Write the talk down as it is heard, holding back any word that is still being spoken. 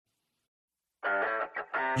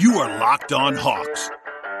You are Locked On Hawks,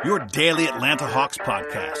 your daily Atlanta Hawks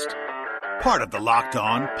podcast. Part of the Locked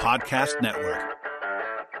On Podcast Network.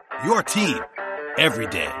 Your team every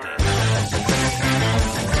day.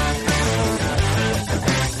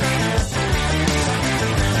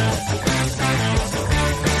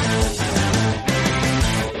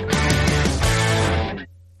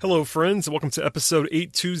 Hello, friends, and welcome to episode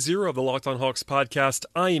 820 of the Locked On Hawks podcast.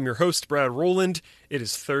 I am your host, Brad Rowland. It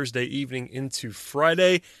is Thursday evening into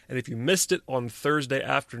Friday, and if you missed it on Thursday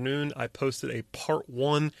afternoon, I posted a part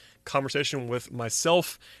one conversation with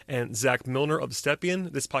myself and Zach Milner of The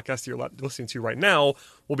Stepien. This podcast that you're listening to right now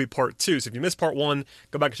will be part two. So if you missed part one,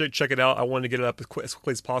 go back and check it out. I wanted to get it up as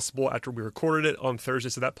quickly as possible after we recorded it on Thursday.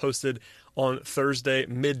 So that posted on Thursday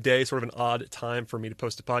midday, sort of an odd time for me to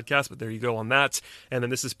post a podcast, but there you go on that. And then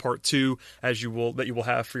this is part two, that you will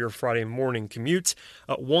have for your Friday morning commute.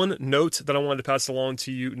 One note that I wanted to pass along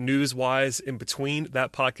to you news-wise in between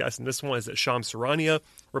that podcast and this one is that Shams Charania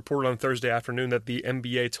reported on Thursday afternoon that the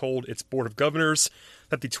NBA told its Board of Governors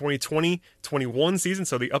that the 2020-21 season,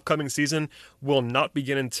 so the upcoming season, will not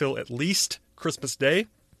begin until at least Christmas Day.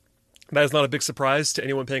 That is not a big surprise to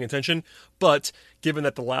anyone paying attention, but given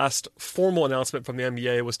that the last formal announcement from the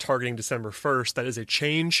NBA was targeting December 1st, that is a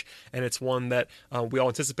change, and it's one that we all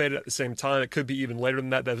anticipated at the same time. It could be even later than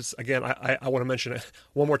that. That is, again, I want to mention it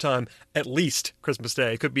one more time, at least Christmas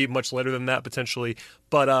Day. It could be much later than that, potentially,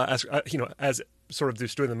 but as sort of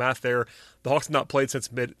just doing the math there, the Hawks have not played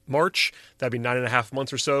since mid-March. That'd be 9.5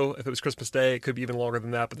 months or so. If it was Christmas Day, it could be even longer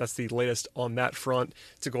than that, but that's the latest on that front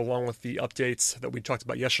to go along with the updates that we talked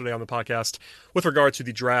about yesterday on the podcast with regard to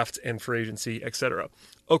the draft and free agency, etc.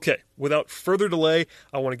 Okay, without further delay,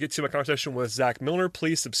 I want to get to my conversation with Zach Milner.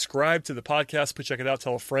 Please subscribe to the podcast. Please check it out.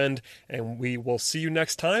 Tell a friend, and we will see you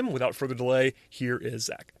next time. Without further delay, here is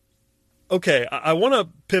Zach. Okay, I want to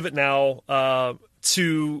pivot now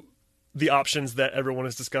to the options that everyone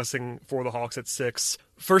is discussing for the Hawks at 6.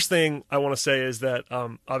 First thing I want to say is that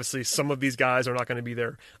obviously some of these guys are not going to be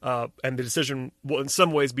there, and the decision will in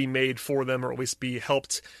some ways be made for them, or at least be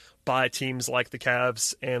helped by teams like the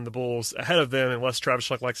Cavs and the Bulls ahead of them, unless Travis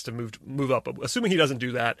Schlenk likes to move up. But assuming he doesn't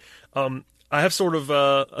do that, I have sort of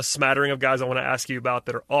a smattering of guys I want to ask you about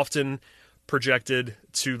that are often projected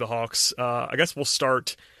to the Hawks. I guess we'll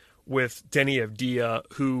start with Deni Avdija,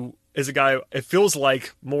 who is a guy, it feels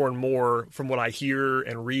like more and more from what I hear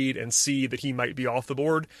and read and see that he might be off the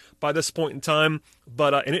board by this point in time,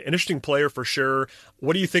 but an interesting player for sure.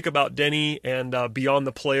 What do you think about Deni, and beyond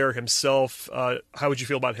the player himself, how would you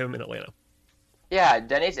feel about him in Atlanta? Yeah,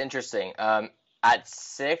 Deni's interesting. At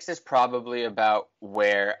 6 is probably about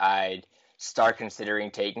where I'd start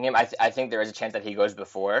considering taking him. I think there is a chance that he goes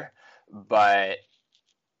before, but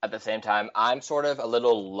at the same time, I'm sort of a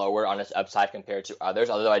little lower on his upside compared to others,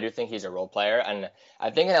 although I do think he's a role player. And I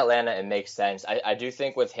think in Atlanta, it makes sense. I do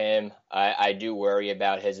think with him, I do worry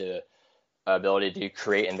about his ability to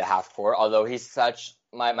create in the half court, although he's such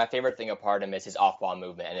 – my favorite thing apart him is his off-ball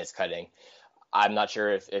movement and his cutting. I'm not sure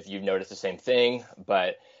if you've noticed the same thing,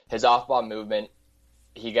 but his off-ball movement,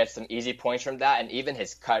 he gets some easy points from that, and even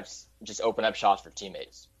his cuts just open up shots for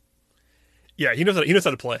teammates. Yeah, he knows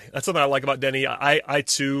how to play. That's something I like about Deni. I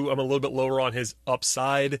too, I'm a little bit lower on his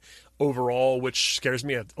upside overall, which scares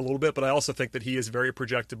me a little bit, but I also think that he is very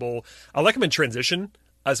projectable. I like him in transition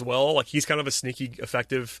as well. Like, he's kind of a sneaky,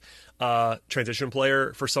 effective transition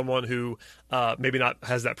player for someone who maybe not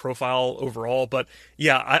has that profile overall. But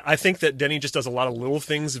yeah, I think that Deni just does a lot of little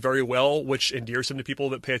things very well, which endears him to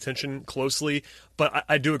people that pay attention closely. But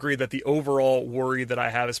I do agree that the overall worry that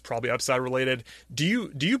I have is probably upside related. Do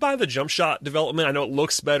you buy the jump shot development? I know it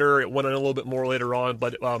looks better. It went in a little bit more later on,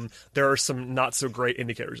 but there are some not so great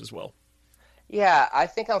indicators as well. Yeah, I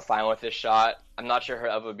think I'm fine with this shot. I'm not sure he'll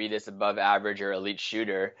ever be this above average or elite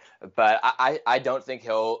shooter, but I don't think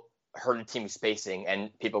he'll hurt a team's spacing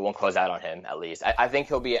and people won't close out on him, at least. I think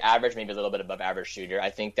he'll be average, maybe a little bit above average shooter.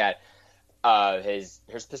 I think that his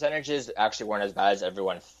percentages actually weren't as bad as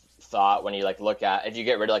everyone thought when you look at, if you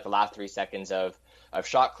get rid of the last 3 seconds of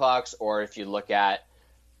shot clocks, or if you look at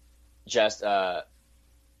just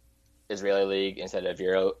Israeli League instead of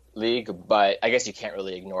Euro League, but I guess you can't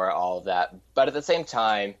really ignore all of that. But at the same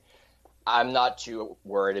time, I'm not too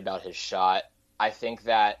worried about his shot. I think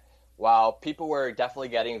that while people were definitely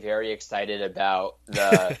getting very excited about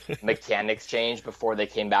the mechanics change before they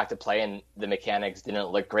came back to play, and the mechanics didn't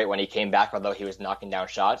look great when he came back, although he was knocking down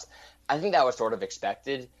shots, I think that was sort of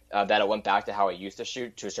expected, that it went back to how it used to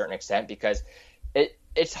shoot to a certain extent, because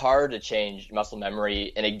it's hard to change muscle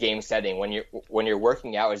memory in a game setting. When you're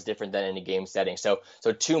working out is different than in a game setting. So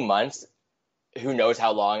 2 months, who knows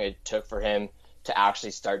how long it took for him to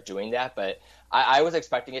actually start doing that. But I was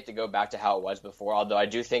expecting it to go back to how it was before, although I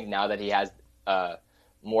do think now that he has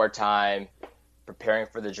more time preparing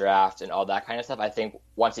for the draft and all that kind of stuff, I think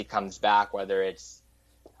once he comes back, whether it's,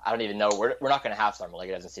 I don't even know, we're not going to have Summer League,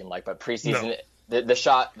 it doesn't seem like, but preseason, no. the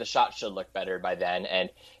shot should look better by then. And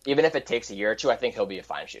even if it takes a year or two, I think he'll be a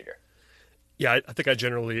fine shooter. Yeah, I think I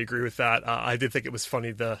generally agree with that. I did think it was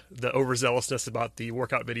funny, the overzealousness about the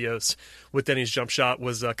workout videos with Denny's jump shot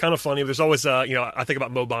was kind of funny. There's always, I think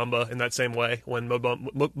about Mo Bamba in that same way, when Mo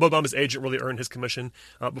Bamba's agent really earned his commission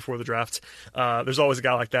before the draft. There's always a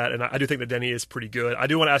guy like that, and I do think that Denny is pretty good. I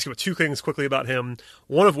do want to ask you about two things quickly about him,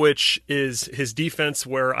 one of which is his defense,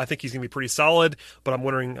 where I think he's going to be pretty solid, but I'm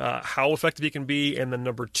wondering how effective he can be. And then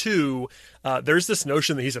number two, there's this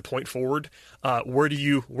notion that he's a point forward. Where do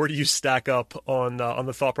you stack up on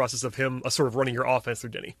the thought process of him sort of running your offense through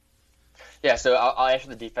Denny? Yeah, so I'll answer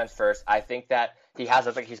the defense first. I think that I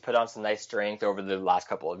think he's put on some nice strength over the last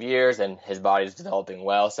couple of years, and his body's developing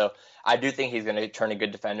well. So I do think he's going to turn a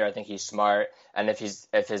good defender. I think he's smart, and if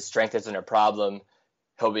his strength isn't a problem,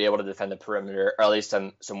 he'll be able to defend the perimeter, or at least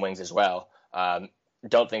some wings as well.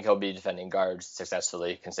 Don't think he'll be defending guards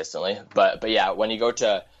successfully, consistently. But yeah, when you go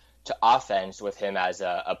to offense with him as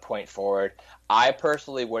a point forward, I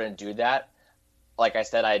personally wouldn't do that. Like I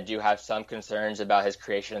said, I do have some concerns about his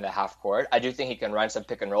creation in the half court. I do think he can run some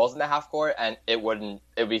pick and rolls in the half court, and it would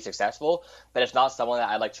be successful, but it's not someone that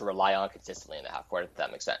I'd like to rely on consistently in the half court, if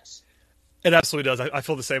that makes sense. It absolutely does. I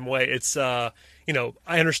feel the same way. It's, I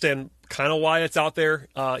understand kind of why it's out there.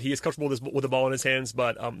 He is comfortable with the ball in his hands,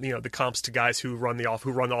 but, the comps to guys who run the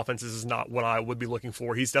offenses is not what I would be looking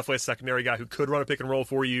for. He's definitely a secondary guy who could run a pick and roll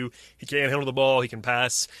for you. He can handle the ball. He can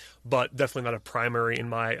pass, but definitely not a primary in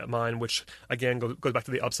my mind, which, again, goes back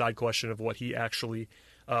to the upside question of what he actually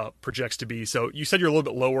projects to be. So you said you're a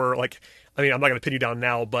little bit lower. I'm not going to pin you down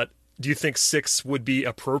now, but do you think 6 would be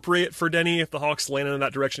appropriate for Denny if the Hawks landed in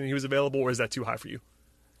that direction and he was available, or is that too high for you?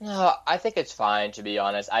 No, I think it's fine, to be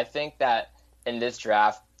honest. I think that in this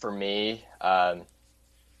draft, for me,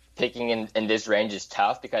 picking in this range is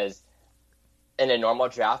tough, because in a normal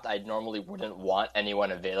draft, I normally wouldn't want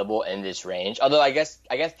anyone available in this range. Although I guess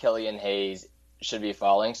Killian Hayes should be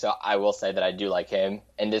falling, so I will say that I do like him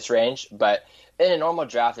in this range. But in a normal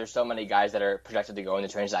draft, there's so many guys that are projected to go in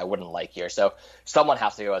this range that I wouldn't like here. So someone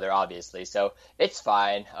has to go there, obviously. So it's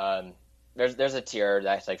fine. There's a tier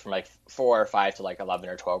that's like from 4 or 5 to 11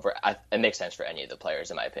 or 12, where it makes sense for any of the players,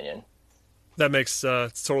 in my opinion. That makes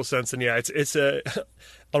total sense. And yeah, it's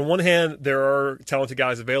on one hand, there are talented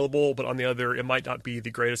guys available, but on the other, it might not be the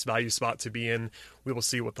greatest value spot to be in. We will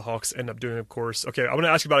see what the Hawks end up doing, of course. Okay, I'm going to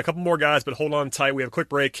ask you about a couple more guys, but hold on tight. We have a quick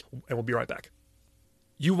break, and we'll be right back.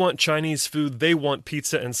 You want Chinese food, they want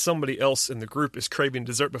pizza, and somebody else in the group is craving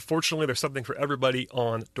dessert, but fortunately there's something for everybody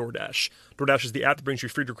on DoorDash. DoorDash is the app that brings you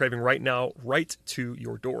food you're craving right now, right to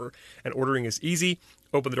your door. And ordering is easy.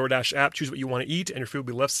 Open the DoorDash app, choose what you want to eat, and your food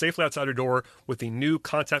will be left safely outside your door with the new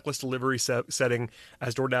contactless delivery setting,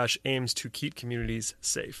 as DoorDash aims to keep communities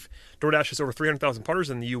safe. DoorDash has over 300,000 partners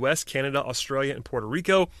in the U.S., Canada, Australia, and Puerto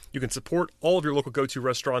Rico. You can support all of your local go-to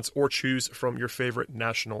restaurants or choose from your favorite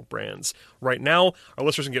national brands. Right now, our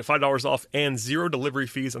listeners can get $5 off and 0 delivery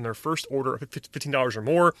fees on their first order of $15 or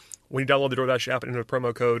more when you download the DoorDash app and enter the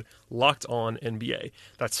promo code LOCKEDONNBA.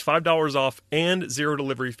 That's $5 off and 0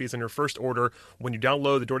 delivery fees on your first order when you download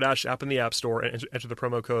the DoorDash app in the App Store and enter the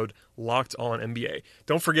promo code LOCKEDONNBA.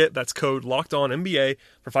 Don't forget, that's code LOCKEDONNBA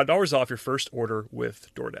for $5 off your first order with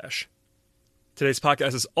DoorDash. Today's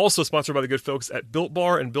podcast is also sponsored by the good folks at Built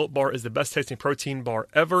Bar, and Built Bar is the best tasting protein bar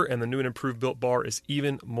ever, and the new and improved Built Bar is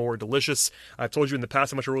even more delicious. I've told you in the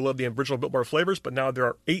past how much I really love the original Built Bar flavors, but now there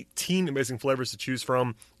are 18 amazing flavors to choose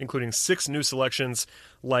from, including 6 new selections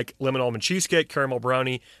like lemon almond cheesecake, caramel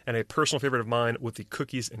brownie, and a personal favorite of mine with the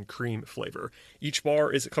cookies and cream flavor. Each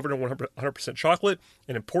bar is covered in 100% chocolate,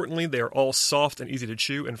 and importantly, they are all soft and easy to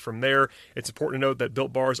chew, and from there, it's important to note that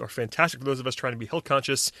Built Bars are fantastic for those of us trying to be health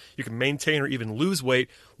conscious. You can maintain or even lose weight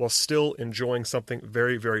while still enjoying something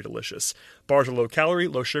very, very delicious. Bars are low calorie,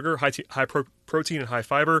 low sugar, high protein, and high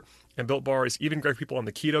fiber. And Built Bar is even great for people on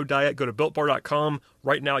the keto diet. Go to BuiltBar.com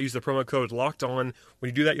right now. Use the promo code LOCKEDON. When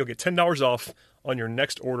you do that, you'll get $10 off on your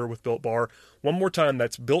next order with Built Bar. One more time,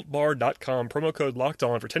 that's BuiltBar.com, promo code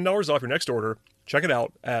LOCKEDON for $10 off your next order. Check it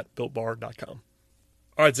out at BuiltBar.com.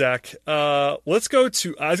 All right, Zach, let's go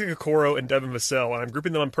to Isaac Okoro and Devin Vassell, and I'm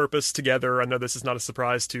grouping them on purpose together. I know this is not a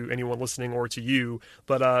surprise to anyone listening or to you,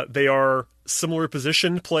 but they are similar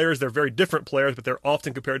position players. They're very different players, but they're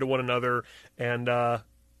often compared to one another, and I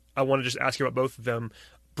want to just ask you about both of them.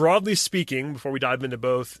 broadly speaking, before we dive into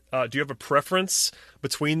both, do you have a preference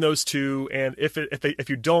between those two? And if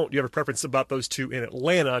you don't, do you have a preference about those two in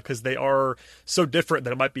Atlanta, because they are so different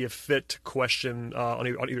that it might be a fit question on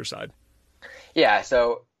either side? Yeah,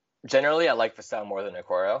 so generally I like Vassell more than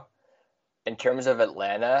Okoro. In terms of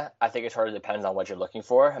Atlanta, I think it sort of depends on what you're looking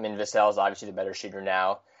for. I mean, Vassell is obviously the better shooter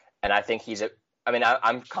now, and I think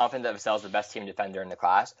I'm confident that Vassell is the best team defender in the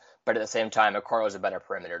class, but at the same time, Okoro is a better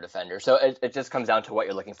perimeter defender. So it just comes down to what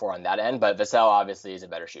you're looking for on that end, but Vassell obviously is a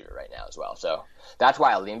better shooter right now as well. So that's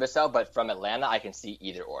why I lean Vassell, but from Atlanta, I can see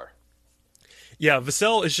either or. Yeah,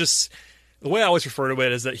 Vassell is just... The way I always refer to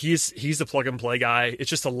it is that he's the plug-and-play guy. It's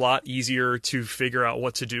just a lot easier to figure out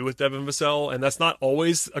what to do with Devin Vassell, and that's not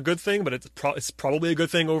always a good thing, but it's probably a good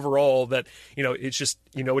thing overall that, it's just,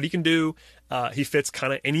 what he can do. He fits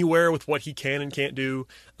kind of anywhere with what he can and can't do,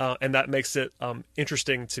 and that makes it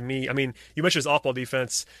interesting to me. I mean, you mentioned his off-ball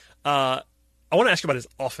defense. I want to ask you about his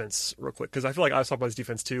offense real quick, because I feel like I was talking about his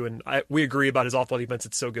defense too, and we agree about his off-ball defense.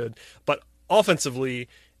 It's so good. But offensively,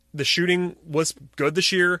 the shooting was good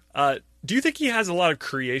this year. Do you think he has a lot of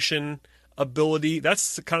creation ability?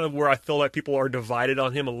 That's kind of where I feel like people are divided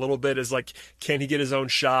on him a little bit, is like, can he get his own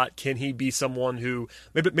shot? Can he be someone who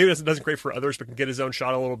maybe doesn't great for others, but can get his own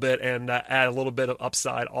shot a little bit and add a little bit of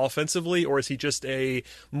upside offensively? Or is he just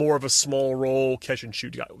more of a small role catch and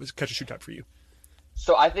shoot type for you?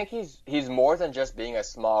 So I think he's more than just being a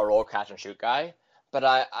small role catch and shoot guy, but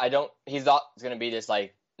he's not going to be this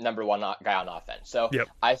like number one guy on offense. So yep.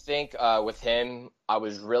 I think with him, I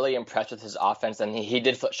was really impressed with his offense, and he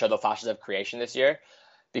did show the flashes of creation this year,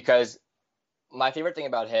 because my favorite thing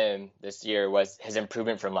about him this year was his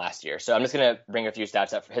improvement from last year. So I'm just going to bring a few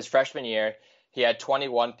stats up. His freshman year, he had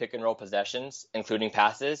 21 pick and roll possessions, including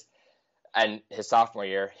passes, and his sophomore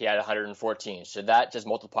year, he had 114. So that just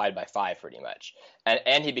multiplied by 5 pretty much.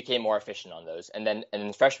 And he became more efficient on those. And then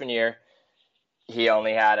in freshman year, he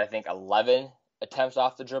only had, I think, 11 attempts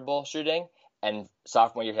off the dribble shooting, and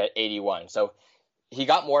sophomore year he had 81. So he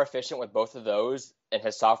got more efficient with both of those in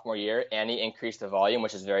his sophomore year, and he increased the volume,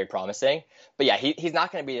 which is very promising. But yeah, he's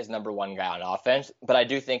not going to be his number one guy on offense, but I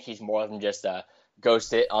do think he's more than just a go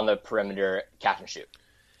sit on the perimeter catch and shoot.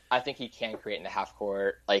 I think he can create in the half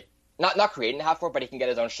court, like not create in the half court, but he can get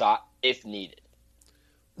his own shot if needed.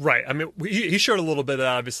 Right. I mean, he showed a little bit of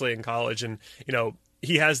that obviously in college, and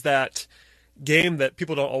he has that game that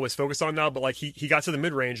people don't always focus on now, but like he got to the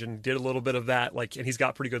mid-range and did a little bit of that, like, and he's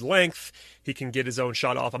got pretty good length. He can get his own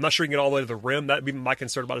shot off. I'm not sure he can get all the way to the rim. That'd be my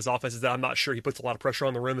concern about his offense, is that I'm not sure he puts a lot of pressure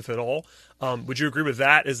on the rim, if at all. Would you agree with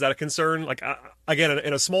that? Is that a concern? Like, again,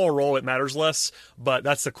 in a smaller role, it matters less, but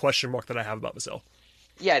that's the question mark that I have about Vassell.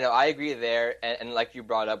 Yeah, no, I agree there. And like you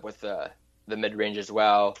brought up with the mid-range as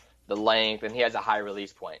well, the length, and he has a high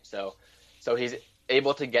release point. So he's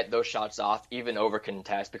able to get those shots off even over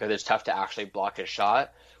contest, because it's tough to actually block his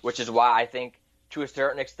shot, which is why I think to a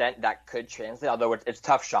certain extent that could translate, although it's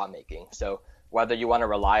tough shot making. So whether you want to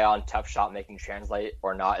rely on tough shot making translate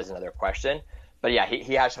or not is another question. But yeah,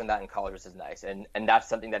 he has shown that in college, which is nice. And that's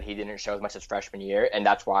something that he didn't show as much as freshman year. And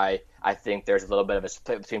that's why I think there's a little bit of a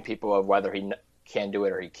split between people of whether he can do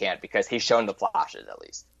it or he can't, because he's shown the flashes at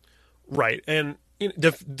least. Right. And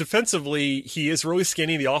defensively, he is really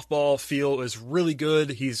skinny. The off-ball feel is really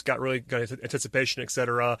good. He's got really good anticipation,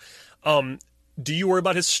 etc. Do you worry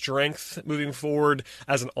about his strength moving forward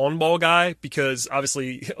as an on-ball guy? Because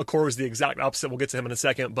obviously, Okoro is the exact opposite. We'll get to him in a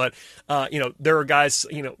second. But, there are guys,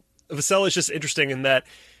 Vassell is just interesting in that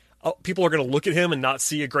people are going to look at him and not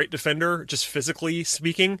see a great defender, just physically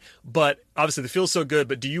speaking. But obviously, the feel's so good.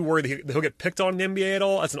 But do you worry that he'll get picked on in the NBA at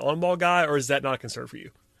all as an on-ball guy, or is that not a concern for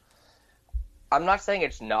you? I'm not saying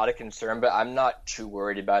it's not a concern, but I'm not too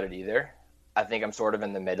worried about it either. I think I'm sort of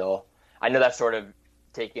in the middle. I know that's sort of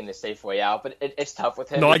taking the safe way out, but it's tough with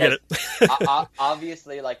him. No, I get it.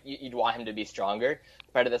 Obviously, like, you'd want him to be stronger,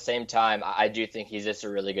 but at the same time, I do think he's just a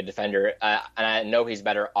really good defender. And I know he's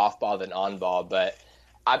better off ball than on ball, but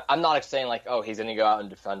I'm not saying like, oh, he's going to go out and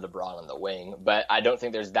defend LeBron on the wing, but I don't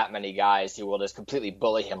think there's that many guys who will just completely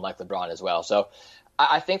bully him like LeBron as well. So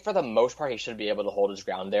I think for the most part, he should be able to hold his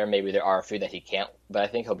ground there. Maybe there are a few that he can't, but I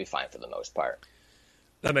think he'll be fine for the most part.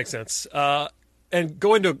 That makes sense. And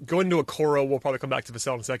going to Okoro, we'll probably come back to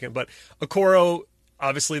Vassell in a second, but Okoro,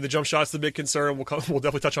 obviously the jump shot's the big concern. We'll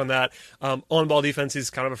definitely touch on that. On-ball defense, he's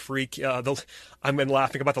kind of a freak. I've been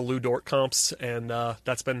laughing about the Lou Dort comps, and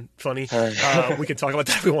that's been funny. We can talk about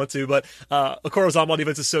that if we want to, but Okoro's on-ball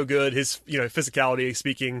defense is so good. His physicality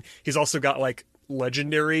speaking, he's also got like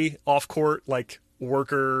legendary off-court like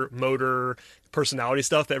worker, motor, personality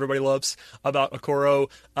stuff that everybody loves about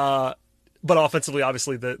Okoro. But offensively,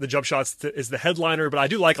 obviously, the jump shots is the headliner. But I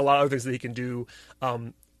do like a lot of other things that he can do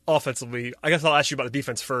offensively, I guess I'll ask you about the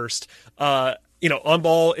defense first. On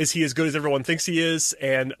ball, is he as good as everyone thinks he is?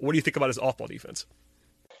 And what do you think about his off ball defense?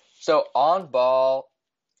 So on ball,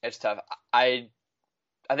 it's tough. I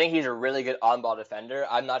think he's a really good on ball defender.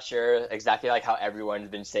 I'm not sure exactly like how everyone's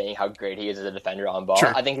been saying how great he is as a defender on ball.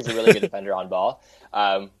 Sure. I think he's a really good defender on ball.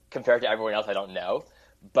 Compared to everyone else, I don't know.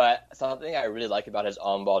 But something I really like about his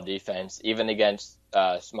on ball defense, even against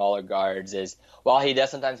smaller guards, is while he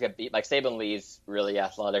does sometimes get beat, like Saben Lee's really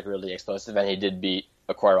athletic, really explosive, and he did beat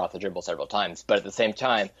Okoro off the dribble several times. But at the same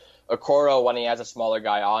time, Okoro, when he has a smaller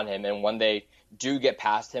guy on him, and when they do get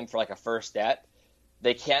past him for like a first step,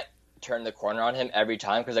 they can't turn the corner on him every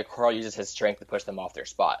time because Okoro uses his strength to push them off their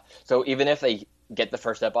spot. So even if they get the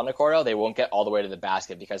first step on Okoro, they won't get all the way to the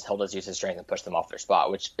basket because he'll just use his strength and push them off their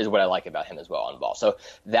spot, which is what I like about him as well on ball. So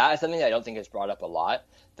that is something that I don't think is brought up a lot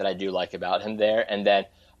that I do like about him there. And then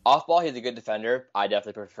off ball, he's a good defender. I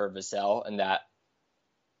definitely prefer Vassell in that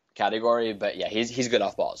category, but yeah, he's good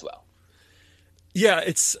off ball as well. Yeah,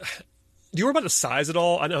 do you worry about the size at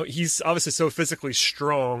all? I know he's obviously so physically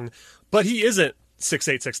strong, but he isn't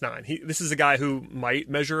 6'8", 6'9". This is a guy who might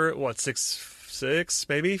measure 6'6",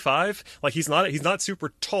 maybe 5. Like he's not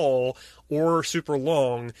super tall or super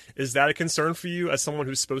long. Is that a concern for you as someone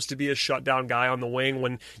who's supposed to be a shutdown guy on the wing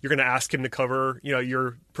when you're going to ask him to cover,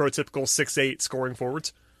 your prototypical 6'8" scoring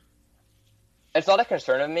forwards? It's not a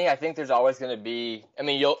concern of me. I think there's always going to be. I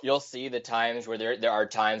mean, you'll see the times where there are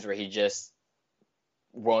times where he just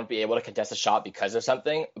won't be able to contest a shot because of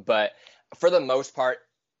something. But for the most part,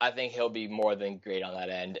 I think he'll be more than great on that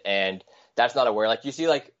end, and that's not a worry. Like you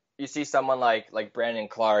see someone like Brandon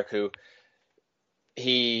Clark, who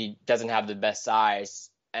he doesn't have the best size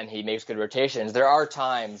and he makes good rotations. There are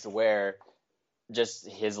times where just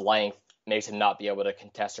his length makes him not be able to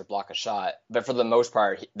contest or block a shot. But for the most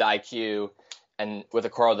part, the IQ and with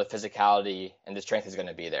Okoro, the physicality and the strength is going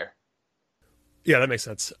to be there. Yeah, that makes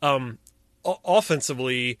sense.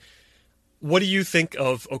 Offensively, what do you think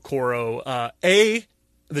of Okoro? A,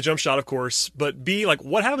 the jump shot, of course, but B, like,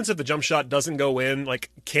 what happens if the jump shot doesn't go in? Like,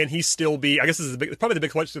 can he still be? I guess this is probably the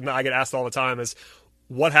big question that I get asked all the time is,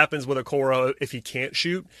 what happens with Okoro if he can't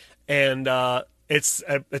shoot? And it's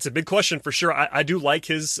a big question for sure. I do like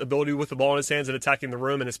his ability with the ball in his hands and attacking the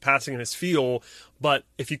rim and his passing and his feel, but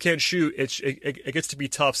if you can't shoot, it gets to be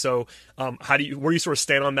tough. So, where do you sort of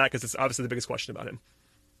stand on that? Because it's obviously the biggest question about him.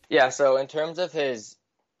 Yeah. So in terms of his,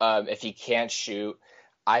 if he can't shoot,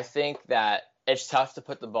 I think that it's tough to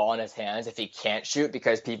put the ball in his hands if he can't shoot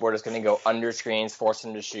because people are just going to go under screens, force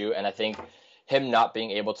him to shoot. And I think him not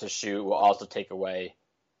being able to shoot will also take away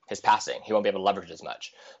his passing. He won't be able to leverage as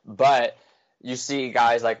much. But you see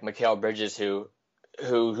guys like Mikal Bridges who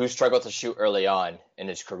struggled to shoot early on in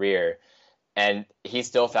his career, and he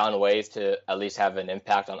still found ways to at least have an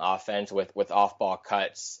impact on offense with off-ball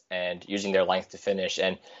cuts and using their length to finish.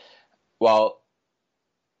 And while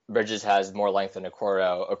Bridges has more length than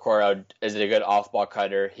Okoro is a good off-ball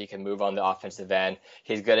cutter. He can move on the offensive end.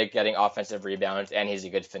 He's good at getting offensive rebounds, and he's a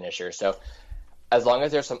good finisher. So as long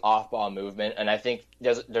as there's some off-ball movement, and I think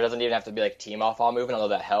there doesn't even have to be like team off-ball movement,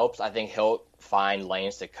 although that helps, I think he'll find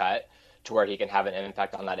lanes to cut to where he can have an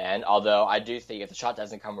impact on that end. Although I do think if the shot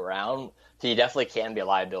doesn't come around, he definitely can be a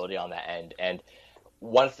liability on that end. And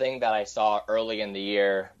one thing that I saw early in the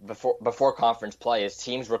year before conference play is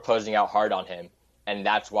teams were closing out hard on him. And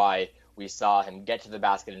that's why we saw him get to the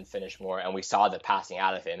basket and finish more, and we saw the passing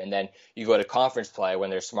out of him. And then you go to conference play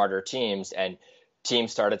when there's smarter teams, and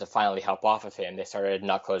teams started to finally help off of him. They started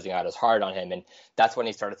not closing out as hard on him, and that's when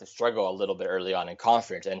he started to struggle a little bit early on in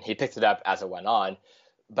conference. And he picked it up as it went on.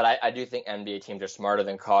 But I do think NBA teams are smarter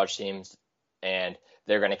than college teams, and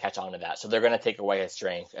they're going to catch on to that. So they're going to take away his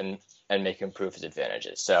strength and make him prove his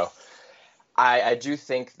advantages. So I do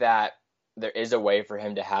think that there is a way for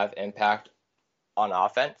him to have impact on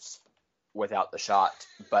offense without the shot,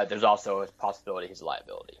 but there's also a possibility he's a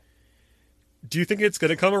liability. Do you think it's going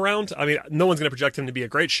to come around? I mean, no one's going to project him to be a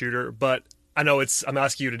great shooter, but I know I'm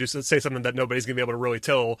asking you to say something that nobody's going to be able to really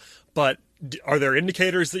tell, but are there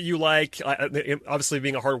indicators that you like? Obviously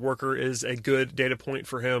being a hard worker is a good data point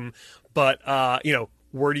for him, but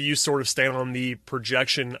where do you sort of stand on the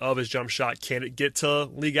projection of his jump shot? Can it get to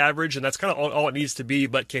league average? And that's kind of all it needs to be,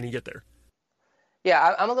 but can he get there?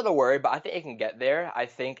 Yeah, I'm a little worried, but I think it can get there. I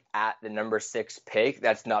think at the number 6 pick,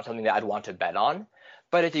 that's not something that I'd want to bet on.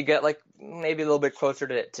 But if you get like maybe a little bit closer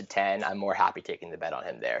to 10, I'm more happy taking the bet on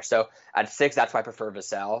him there. So at 6, that's why I prefer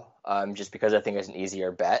Vassell, just because I think it's an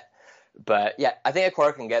easier bet. But yeah, I think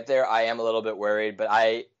Okoro can get there. I am a little bit worried, but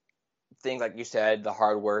I think, like you said, the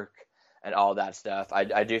hard work and all that stuff,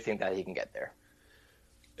 I do think that he can get there.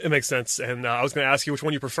 It makes sense, and I was going to ask you which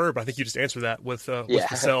one you prefer, but I think you just answered that with Yeah.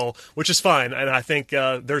 Vassell, which is fine. And I think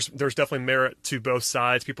there's definitely merit to both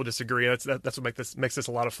sides. People disagree. That's what makes this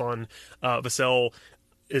a lot of fun. Vassell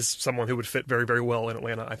is someone who would fit very, very well in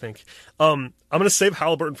Atlanta, I think. I'm going to save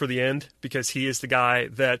Halliburton for the end because he is the guy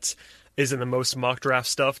that is in the most mock draft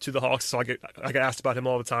stuff to the Hawks, so I get asked about him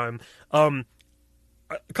all the time.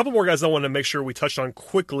 A couple more guys I want to make sure we touched on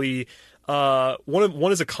quickly.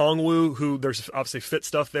 One is Okongwu, who there's obviously fit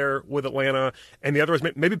stuff there with Atlanta, and the other is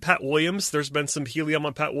maybe Pat Williams. There's been some helium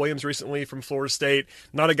on Pat Williams recently from Florida State.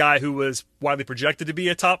 Not a guy who was widely projected to be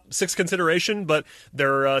a top 6 consideration, but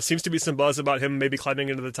there seems to be some buzz about him maybe climbing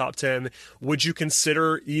into the top 10. Would you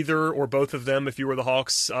consider either or both of them if you were the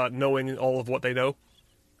Hawks, knowing all of what they know?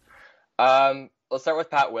 Let's start with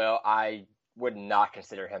Pat Will. I would not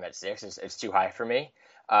consider him at 6. It's too high for me.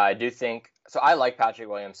 I do think so. I like Patrick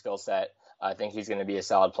Williams' skill set. I think he's going to be a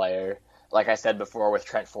solid player. Like I said before, with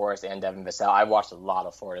Trent Forrest and Devin Vassell, I've watched a lot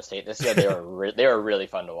of Florida State this year. They were really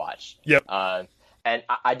fun to watch. Yep. And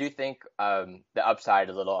I do think the upside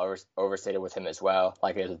is a little overstated with him as well,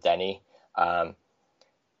 like it is with Denny.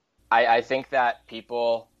 I think that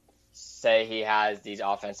people say he has these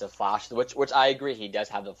offensive flashes, which I agree he does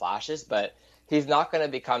have the flashes, but he's not going to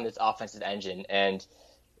become this offensive engine. And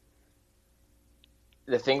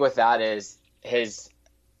the thing with that is his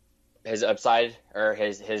upside or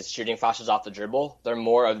his shooting flashes off the dribble. They're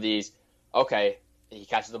more of these, okay, he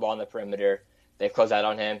catches the ball on the perimeter, they close out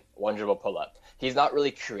on him, one dribble pull up. He's not really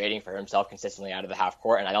creating for himself consistently out of the half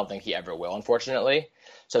court, and I don't think he ever will, unfortunately.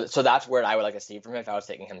 So that's where I would like to see from him if I was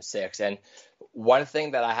taking him 6. And one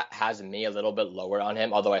thing that has me a little bit lower on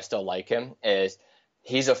him, although I still like him, is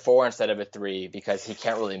he's a 4 instead of a 3 because he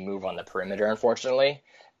can't really move on the perimeter, unfortunately.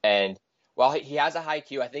 And while he has a high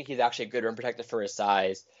Q, I think he's actually a good rim protector for his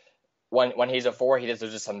size. When he's a 4, he just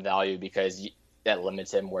loses some value because that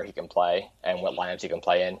limits him where he can play and what lineups he can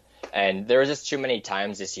play in. And there was just too many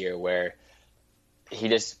times this year where he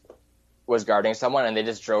just was guarding someone and they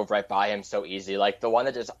just drove right by him so easy. Like the one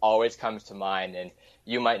that just always comes to mind, and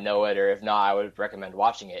you might know it, or if not, I would recommend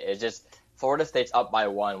watching it, is just Florida State's up by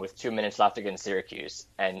 1 with 2 minutes left against Syracuse.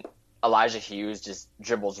 And Elijah Hughes just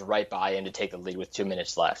dribbles right by him to take the lead with 2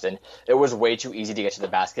 minutes left. And it was way too easy to get to the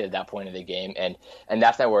basket at that point of the game. And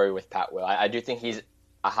that's my worry with Pat Will. I do think he's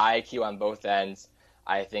a high IQ on both ends.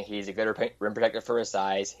 I think he's a good rim protector for his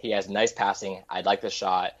size. He has nice passing. I like the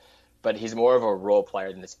shot. But he's more of a role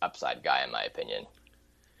player than this upside guy, in my opinion.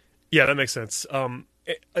 Yeah, that makes sense. And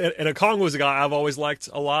Okongwu was a guy I've always liked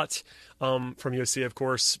a lot, from USC, of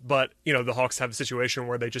course. But, the Hawks have a situation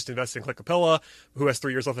where they just invested in Clint Capella, who has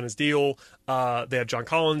 3 years left on his deal. They have John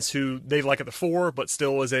Collins, who they like at the 4, but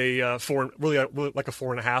still is a 4, really like a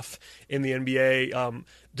 4.5 in the NBA.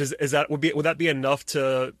 Would that be enough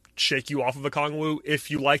to shake you off of Okongwu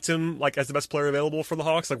if you liked him like as the best player available for the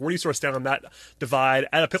Hawks? Like, where do you sort of stand on that divide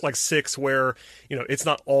at a pick like 6 where, it's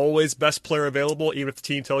not always best player available, even if the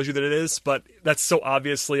team tells you that it is, but that's so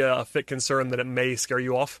obviously a fit concern that it may scare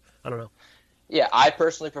you off? I don't know. Yeah, I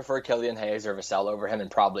personally prefer Killian Hayes or Vassell over him,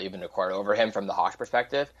 and probably even Okoro over him from the Hawks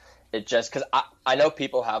perspective. It just because I know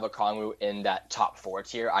people have Okongwu in that top 4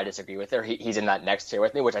 tier. I disagree with her. He's in that next tier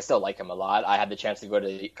with me, which I still like him a lot. I had the chance to go to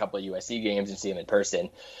a couple of USC games and see him in person.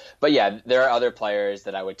 But yeah, there are other players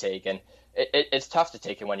that I would take, and it's tough to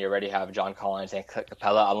take him when you already have John Collins and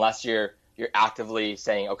Capella, unless you're actively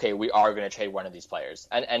saying, okay, we are going to trade one of these players.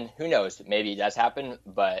 And who knows, maybe it does happen,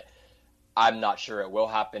 but I'm not sure it will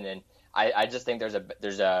happen. And I just think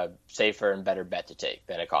there's a safer and better bet to take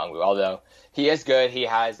than Okongwu. Although he is good,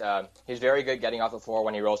 he's very good getting off the floor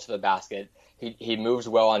when he rolls to the basket. He moves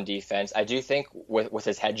well on defense. I do think with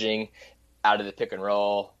his hedging out of the pick and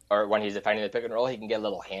roll, or when he's defending the pick and roll, he can get a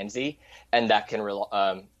little handsy, and that can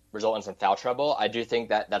result in some foul trouble. I do think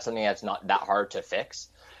that's something that's not that hard to fix,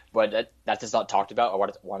 but that's just not talked about.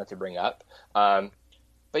 I wanted to bring up.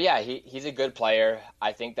 But yeah, he's a good player.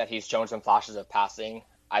 I think that he's shown some flashes of passing.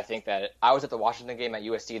 I think that I was at the Washington game at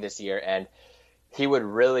USC this year, and he would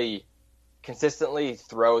really consistently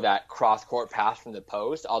throw that cross-court pass from the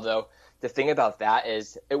post. Although the thing about that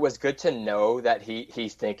is it was good to know that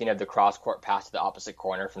he's thinking of the cross-court pass to the opposite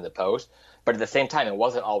corner from the post. But at the same time, it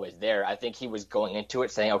wasn't always there. I think he was going into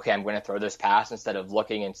it saying, okay, I'm going to throw this pass instead of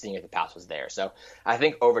looking and seeing if the pass was there. So I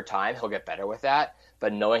think over time he'll get better with that.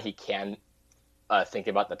 But knowing he can think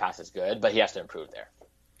about the pass is good, but he has to improve there.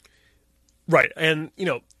 Right. And,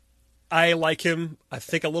 I like him, I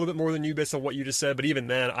think, a little bit more than you based on what you just said. But even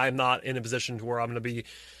then, I'm not in a position to where I'm going to be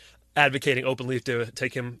advocating openly to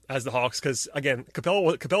take him as the Hawks because, again,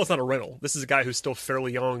 Capella's not a rental. This is a guy who's still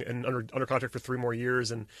fairly young and under contract for 3 more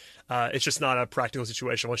years, and it's just not a practical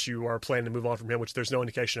situation unless you are planning to move on from him, which there's no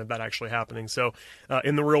indication of that actually happening. So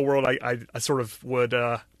in the real world, I sort of would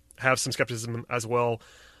have some skepticism as well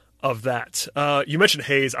of that. You mentioned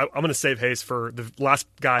Hayes. I'm going to save Hayes for the last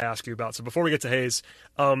guy I asked you about. So before we get to Hayes,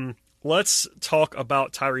 let's talk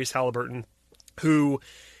about Tyrese Halliburton, who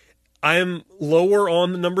I'm lower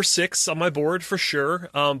on the number 6 on my board for sure,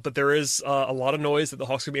 but there is a lot of noise that the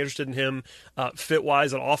Hawks could be interested in him.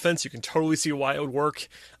 Fit-wise on offense, you can totally see why it would work.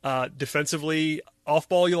 Defensively,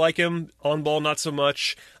 off-ball you like him, on-ball not so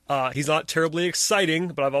much. He's not terribly exciting,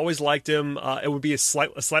 but I've always liked him. It would be a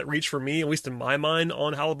slight reach for me, at least in my mind,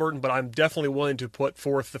 on Halliburton, but I'm definitely willing to put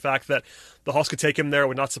forth the fact that the Hawks could take him there. It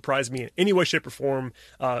would not surprise me in any way, shape, or form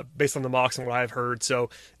based on the mocks and what I've heard. So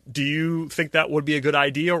do you think that would be a good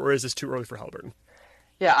idea, or is this too early for Halliburton?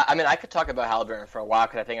 Yeah, I mean, I could talk about Halliburton for a while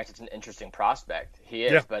because I think it's such an interesting prospect. He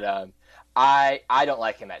is, but I don't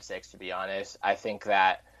like him at 6, to be honest. I think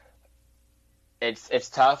that it's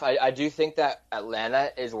tough. I do think that Atlanta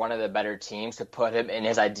is one of the better teams to put him in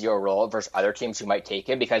his ideal role versus other teams who might take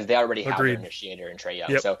him because they already have an initiator in Trae Young.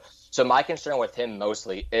 Yep. So my concern with him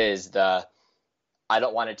mostly is I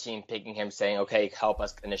don't want a team picking him saying, okay, help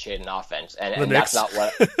us initiate an offense. And that's not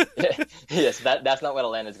what yes, that's not what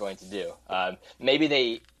Atlanta's going to do. Maybe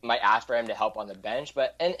they might ask for him to help on the bench,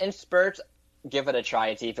 but in spurts, give it a try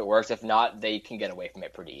and see if it works. If not, they can get away from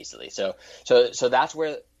it pretty easily. So that's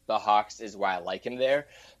where the Hawks is why I like him there.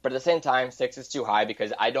 But at the same time, 6 is too high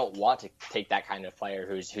because I don't want to take that kind of player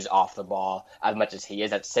who's off the ball as much as he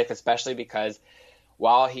is at 6, especially because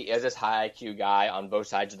while he is this high IQ guy on both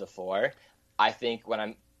sides of the floor, I think when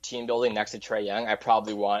I'm team building next to Trae Young, I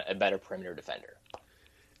probably want a better perimeter defender.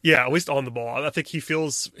 Yeah, at least on the ball. I think he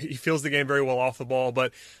feels the game very well off the ball,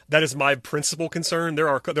 but that is my principal concern. There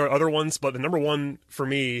are other ones, but the number one for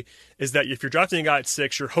me is that if you're drafting a guy at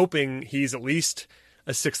 6, you're hoping he's at least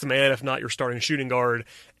a 6th man, if not your starting shooting guard.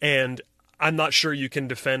 And I'm not sure you can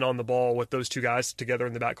defend on the ball with those two guys together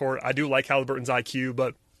in the backcourt. I do like Halliburton's IQ,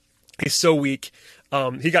 but he's so weak.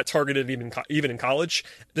 He got targeted even in college,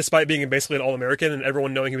 despite being basically an All-American and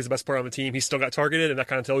everyone knowing he was the best player on the team. He still got targeted, and that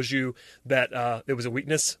kind of tells you that it was a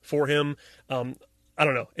weakness for him. I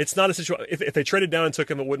don't know. It's not a situation. If they traded down and took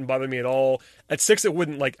him, it wouldn't bother me at all. At 6, it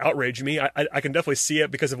wouldn't outrage me. I can definitely see it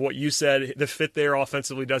because of what you said. The fit there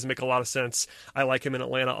offensively does make a lot of sense. I like him in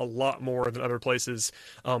Atlanta a lot more than other places.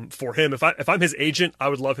 For him, if I'm his agent, I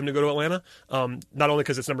would love him to go to Atlanta. Not only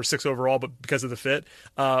because it's number 6 overall, but because of the fit.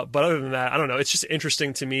 But other than that, I don't know. It's just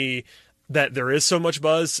interesting to me that there is so much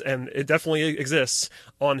buzz, and it definitely exists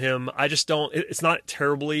on him. I just don't, it's not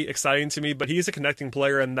terribly exciting to me, but he's a connecting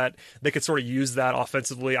player and that they could sort of use that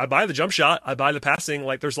offensively. I buy the jump shot. I buy the passing.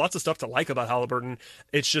 There's lots of stuff to like about Halliburton.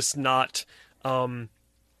 It's just not,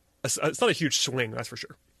 it's not a huge swing, that's for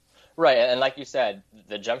sure. Right. And like you said,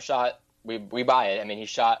 the jump shot, we buy it. I mean, he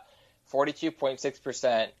shot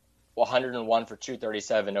 42.6%, 101 for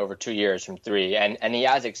 237 over 2 years from 3. And he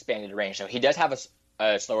has expanded range. So he does have a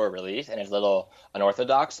slower release and is a little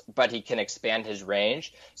unorthodox, but he can expand his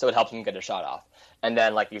range, so it helps him get a shot off. And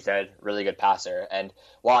then, like you said, really good passer. And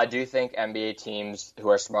while I do think NBA teams who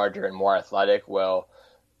are smarter and more athletic will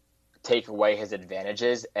take away his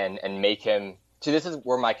advantages and make him – see, this is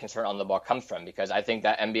where my concern on the ball comes from, because I think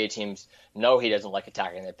that NBA teams know he doesn't like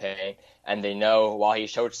attacking the paint, and they know while he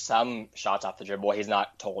showed some shots off the dribble, he's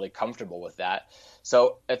not totally comfortable with that.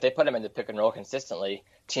 So if they put him in the pick and roll consistently,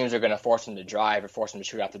 teams are going to force him to drive or force him to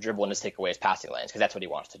shoot off the dribble and just take away his passing lanes because that's what he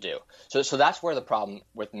wants to do. So that's where the problem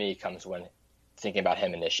with me comes when thinking about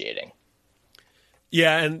him initiating.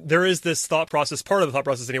 Yeah, and there is this thought process, part of the thought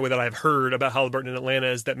process anyway, that I've heard about Halliburton in Atlanta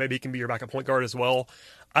is that maybe he can be your backup point guard as well.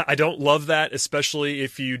 I don't love that, especially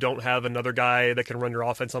if you don't have another guy that can run your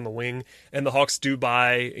offense on the wing. And the Hawks do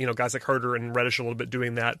buy, guys like Herter and Reddish a little bit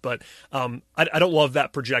doing that. But I don't love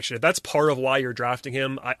that projection. If that's part of why you're drafting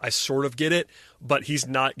him, I sort of get it. But he's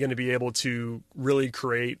not going to be able to really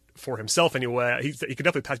create for himself anyway. He can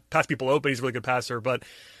definitely pass people open. He's a really good passer. But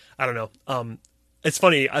I don't know. It's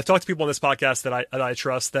funny. I've talked to people on this podcast that I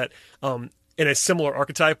trust that in a similar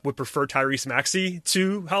archetype would prefer Tyrese Maxey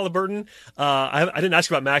to Halliburton. I didn't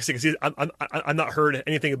ask you about Maxey because I've not heard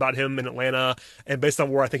anything about him in Atlanta, and based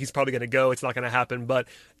on where I think he's probably going to go, it's not going to happen. But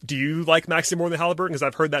do you like Maxey more than Halliburton? Because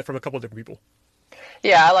I've heard that from a couple of different people.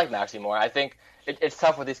 Yeah, I like Maxey more. I think it's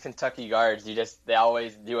tough with these Kentucky guards. They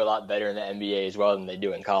always do a lot better in the NBA as well than they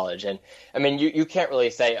do in college. And I mean, you can't really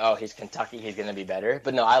say, oh, he's Kentucky, he's going to be better.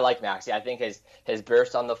 But no, I like Maxey. I think his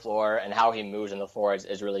burst on the floor and how he moves on the floor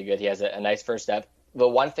is really good. He has a nice first step. The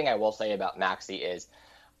one thing I will say about Maxey is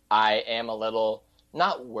I am a little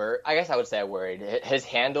not worried. I guess I would say I'm worried. His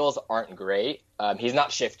handles aren't great. He's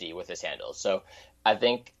not shifty with his handles. So I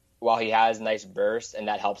think while he has nice bursts and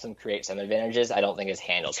that helps him create some advantages, I don't think his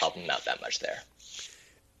handles help him out that much there.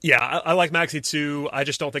 Yeah, I like Maxey too. I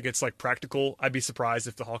just don't think it's like practical. I'd be surprised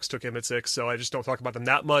if the Hawks took him at 6, so I just don't talk about them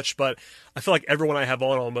that much. But I feel like everyone I have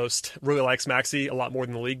on almost really likes Maxey a lot more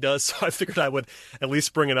than the league does. So I figured I would at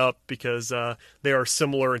least bring it up because they are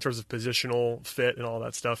similar in terms of positional fit and all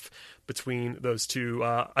that stuff between those two.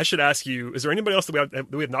 I should ask you: is there anybody else that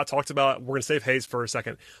we have not talked about? We're going to save Hayes for a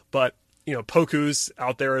second, but Poku's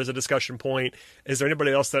out there as a discussion point. Is there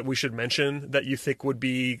anybody else that we should mention that you think would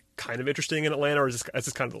be kind of interesting in Atlanta, or is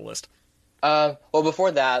this kind of the list? Well,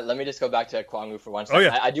 before that, let me just go back to Kwangwu for one second. Oh,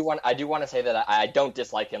 yeah. I do want to say that I don't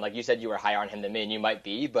dislike him. Like you said, you were higher on him than me, and you might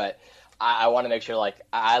be, but I want to make sure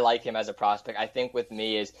I like him as a prospect. I think with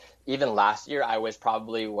me is even last year I was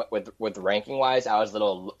probably with ranking wise I was a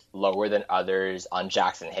little lower than others on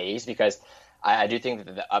Jackson Hayes because I do think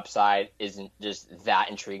that the upside isn't just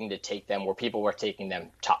that intriguing to take them where people were taking them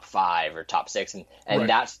top 5 or top 6. And right.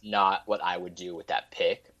 That's not what I would do with that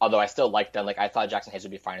pick. Although I still like them. Like I thought Jackson Hayes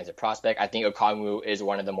would be fine as a prospect. I think Okongwu is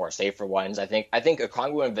one of the more safer ones. I think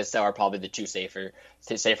Okongwu and Vassell are probably the two safer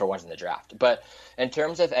ones in the draft. But in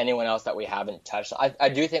terms of anyone else that we haven't touched, I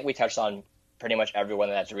do think we touched on pretty much everyone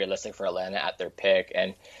that's realistic for Atlanta at their pick.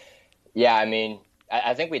 And yeah, I mean,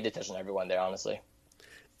 I think we did touch on everyone there, honestly.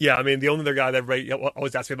 Yeah, I mean, the only other guy that everybody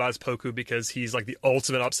always asks me about is Poku because he's like the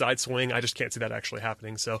ultimate upside swing. I just can't see that actually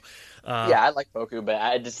happening. So, yeah, I like Poku,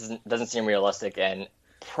 but it just doesn't seem realistic and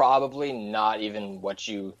probably not even what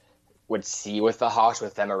you would see with the Hawks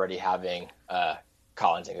with them already having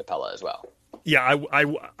Collins and Capella as well. Yeah,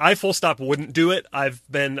 I full stop wouldn't do it. I've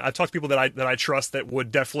talked to people that I trust that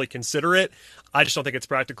would definitely consider it. I just don't think it's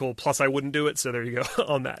practical. Plus, I wouldn't do it. So there you go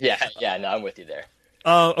on that. Yeah, no, I'm with you there.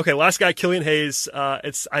 Okay, last guy, Killian Hayes.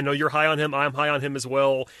 I know you're high on him. I'm high on him as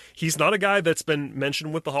well. He's not a guy that's been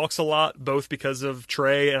mentioned with the Hawks a lot, both because of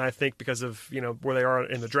Trey and I think because of where they are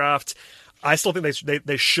in the draft. I still think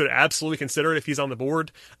they should absolutely consider it if he's on the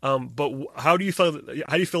board. But how do you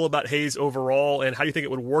feel about Hayes overall, and how do you think it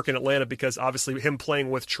would work in Atlanta? Because obviously him playing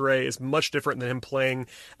with Trey is much different than him playing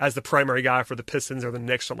as the primary guy for the Pistons or the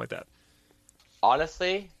Knicks, something like that.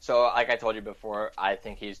 Honestly, so like I told you before, I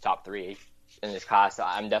think he's top 3 in this class. So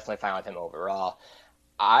I'm definitely fine with him overall.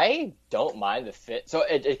 I don't mind the fit. So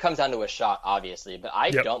it comes down to a shot, obviously, but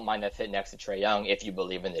I don't mind the fit next to Trae Young if you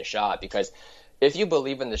believe in the shot, because if you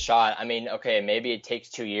believe in the shot, I mean, okay, maybe it takes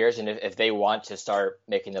 2 years, and if they want to start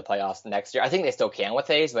making the playoffs next year, I think they still can with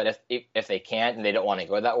Hayes, but if they can't and they don't want to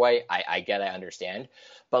go that way, I understand.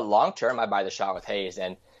 But long term, I buy the shot with Hayes,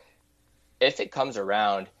 and if it comes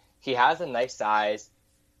around, he has a nice size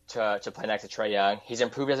to play next to Trae Young. He's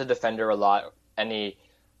improved as a defender a lot, and he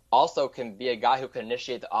also can be a guy who can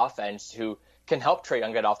initiate the offense, who can help Trae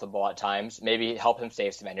Young get off the ball at times, maybe help him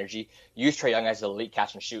save some energy, use Trae Young as an elite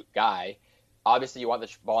catch-and-shoot guy. Obviously, you want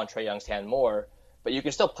the ball in Trae Young's hand more, but you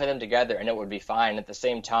can still play them together, and it would be fine. At the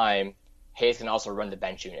same time, Hayes can also run the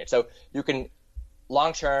bench unit. So you can,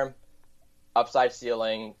 long-term, upside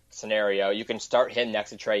ceiling scenario, you can start him next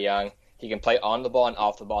to Trae Young. He can play on the ball and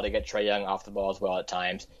off the ball to get Trae Young off the ball as well at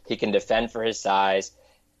times. He can defend for his size.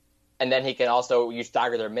 And then he can also, you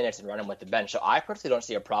stagger their minutes and run him with the bench. So I personally don't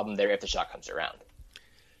see a problem there if the shot comes around.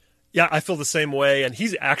 Yeah, I feel the same way. And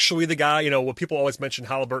he's actually the guy, when people always mention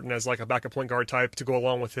Halliburton as like a backup point guard type to go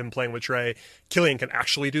along with him playing with Trey. Killian can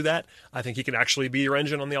actually do that. I think he can actually be your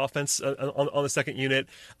engine on the offense, on the second unit.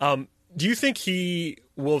 Do you think he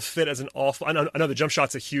will fit as an off? I know the jump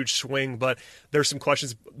shot's a huge swing, but there's some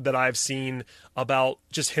questions that I've seen about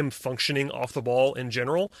just him functioning off the ball in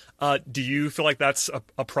general. Do you feel like that's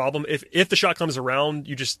a problem? If the shot comes around,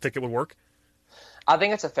 you just think it would work? I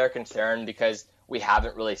think it's a fair concern because we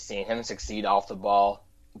haven't really seen him succeed off the ball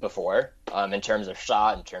before, in terms of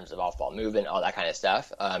shot, in terms of off-ball movement, all that kind of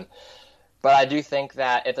stuff. But I do think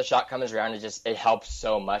that if the shot comes around, it helps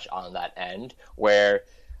so much on that end where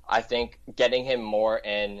I think getting him more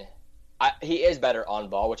in he is better on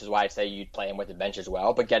ball, which is why I'd say you'd play him with the bench as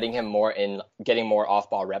well. But getting more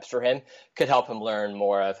off-ball reps for him could help him learn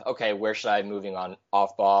more of, okay, where should I be moving on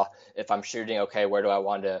off-ball? If I'm shooting, okay, where do I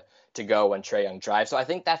want to go when Trae Young drives? So I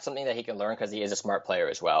think that's something that he can learn because he is a smart player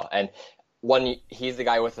as well. And when he's the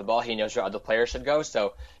guy with the ball, he knows where other players should go.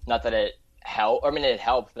 So not that it helps, it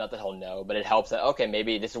helps, not that he'll know, but it helps that, okay,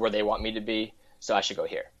 maybe this is where they want me to be, so I should go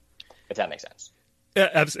here, if that makes sense. It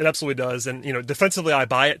absolutely does. And, defensively, I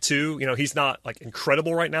buy it too. He's not like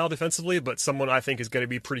incredible right now defensively, but someone I think is going to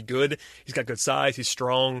be pretty good. He's got good size. He's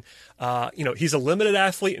strong. He's a limited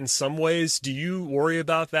athlete in some ways. Do you worry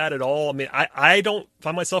about that at all? I mean, I don't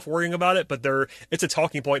find myself worrying about it, but it's a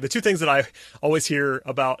talking point. The two things that I always hear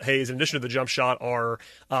about Hayes, in addition to the jump shot, are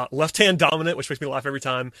left-hand dominant, which makes me laugh every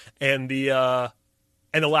time, and the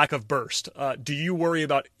lack of burst. Do you worry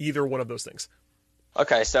about either one of those things?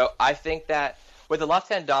 Okay, so I think that with the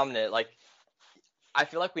left-hand dominant, I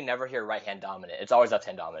feel like we never hear right-hand dominant. It's always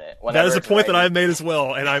left-hand dominant. That is a point that I've made as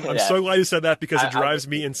well, and I'm so glad you said that because it drives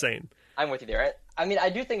me insane. I'm with you there. I mean, I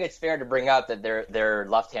do think it's fair to bring up that they're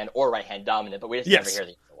left-hand or right-hand dominant, but we just never hear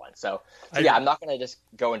the other one. So I'm not going to just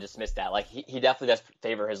go and dismiss that. Like he definitely does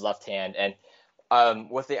favor his left hand, and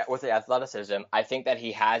with the athleticism, I think that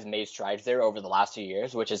he has made strides there over the last 2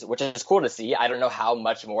 years, which is cool to see. I don't know how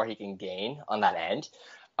much more he can gain on that end.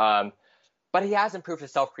 But he has improved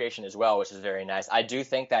his self-creation as well, which is very nice. I do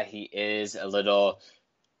think that he is a little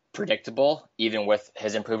predictable, even with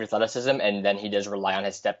his improved athleticism, and then he does rely on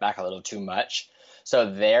his step back a little too much.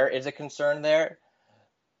 So there is a concern there.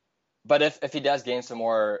 But if he does gain some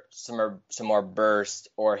more burst,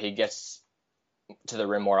 or he gets to the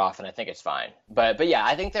rim more often, I think it's fine. But yeah,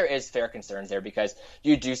 I think there is fair concerns there because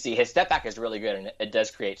you do see his step back is really good and it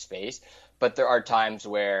does create space. But there are times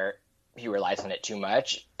where he relies on it too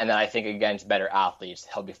much, and then I think against better athletes,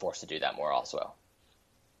 he'll be forced to do that more also.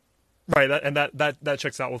 Right, that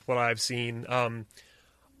checks out with what I've seen.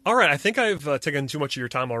 All right, I think I've taken too much of your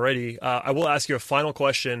time already. I will ask you a final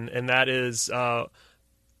question, and that is,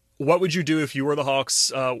 what would you do if you were the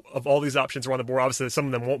Hawks? Of all these options are on the board, obviously some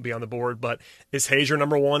of them won't be on the board, but is Hayes your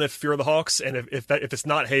number one if you're the Hawks? And if it's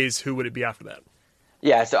not Hayes, who would it be after that?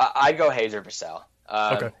 Yeah, so I'd go Hayes or Vassell.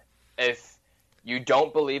 Okay. If you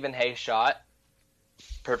don't believe in Hayes' shot,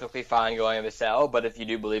 perfectly fine going with Vassell. But if you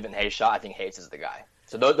do believe in Hayes' shot, I think Hayes is the guy.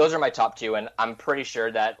 So those are my top two, and I'm pretty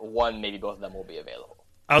sure that one, maybe both of them will be available.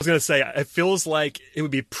 I was going to say, it feels like it would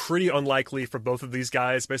be pretty unlikely for both of these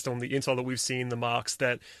guys, based on the intel that we've seen, the mocks,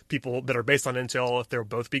 that people that are based on intel, if they'll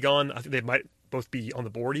both be gone, I think they might both be on the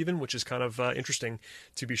board even, which is kind of interesting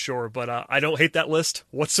to be sure. But I don't hate that list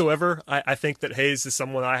whatsoever. I think that Hayes is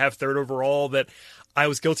someone I have third overall that I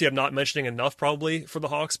was guilty of not mentioning enough probably for the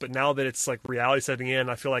Hawks, but now that it's like reality setting in,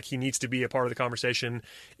 I feel like he needs to be a part of the conversation,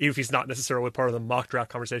 even if he's not necessarily part of the mock draft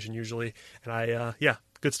conversation usually. And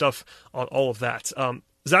good stuff on all of that.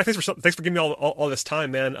 Zach, thanks for giving me all this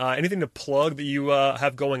time, man. Anything to plug that you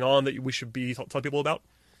have going on that we should be telling people about?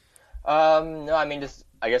 No, I mean, just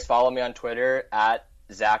I guess follow me on Twitter at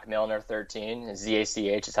Zach Milner13.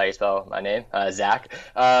 ZACH is how you spell my name, Zach.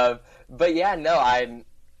 But yeah, no,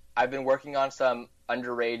 I've been working on some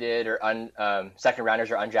underrated or second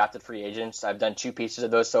rounders or undrafted free agents. I've done 2 pieces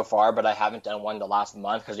of those so far, but I haven't done one the last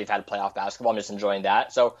month because we've had playoff basketball. I'm just enjoying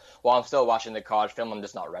that. So while I'm still watching the college film, I'm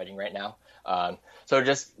just not writing right now. So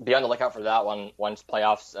just be on the lookout for that one. Once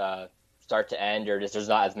playoffs start to end, or just there's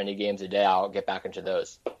not as many games a day, I'll get back into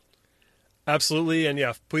those. Absolutely. And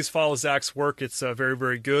yeah, please follow Zach's work. It's very,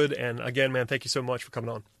 very good. And again, man, thank you so much for coming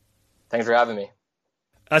on. Thanks for having me.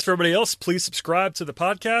 As for everybody else, please subscribe to the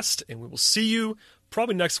podcast, and we will see you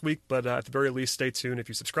probably next week. But at the very least, stay tuned. If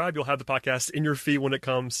you subscribe, you'll have the podcast in your feed when it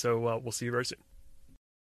comes. So we'll see you very soon.